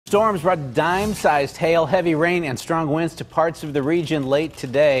Storms brought dime-sized hail, heavy rain, and strong winds to parts of the region late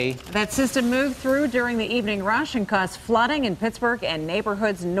today. That system moved through during the evening rush and caused flooding in Pittsburgh and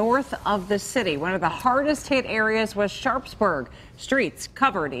neighborhoods north of the city. One of the hardest hit areas was Sharpsburg. Streets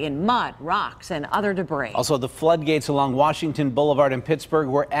covered in mud, rocks, and other debris. Also, the floodgates along Washington Boulevard in Pittsburgh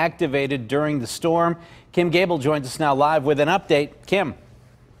were activated during the storm. Kim Gable joins us now live with an update. Kim.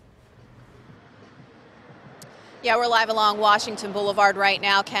 Yeah, we're live along Washington Boulevard right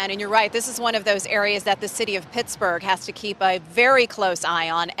now, Ken, and you're right. This is one of those areas that the city of Pittsburgh has to keep a very close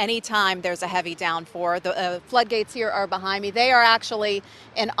eye on anytime there's a heavy downpour. The floodgates here are behind me. They are actually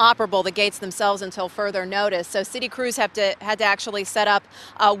inoperable, the gates themselves, until further notice. So city crews had to actually set up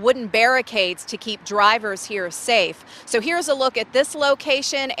wooden barricades to keep drivers here safe. So here's a look at this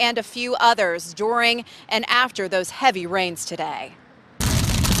location and a few others during and after those heavy rains today.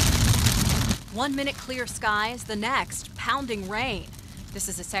 1 minute clear skies, the next pounding rain. This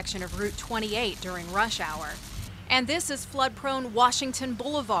is a section of Route 28 during rush hour. And this is flood-prone Washington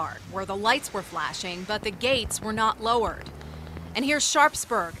Boulevard, where the lights were flashing, but the gates were not lowered. And here's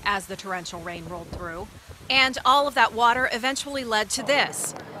Sharpsburg as the torrential rain rolled through. And all of that water eventually led to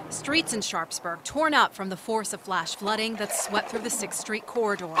this. Streets in Sharpsburg torn up from the force of flash flooding that swept through the 6th Street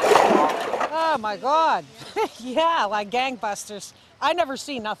corridor. Oh my God. Yeah, like gangbusters. I never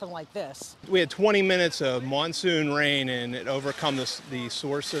seen nothing like this. We had 20 minutes of monsoon rain, and it overcome the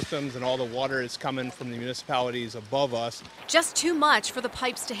sewer systems, and all the water is coming from the municipalities above us. Just too much for the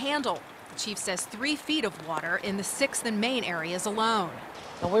pipes to handle. The chief says 3 feet of water in the 6th and Main areas alone.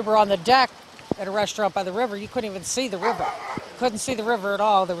 And we were on the deck at a restaurant by the river. You couldn't even see the river. Couldn't see the river at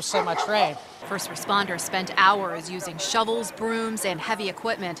all. There was so much rain. First responders spent hours using shovels, brooms, and heavy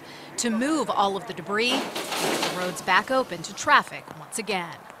equipment to move all of the debris and get the roads back open to traffic once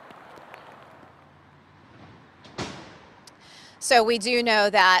again. So we do know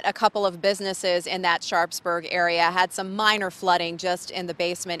that a couple of businesses in that Sharpsburg area had some minor flooding just in the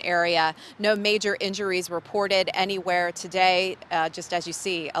basement area. No major injuries reported anywhere today. Just as you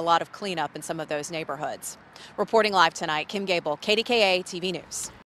see, a lot of cleanup in some of those neighborhoods. Reporting live tonight, Kim Gable, KDKA-TV News.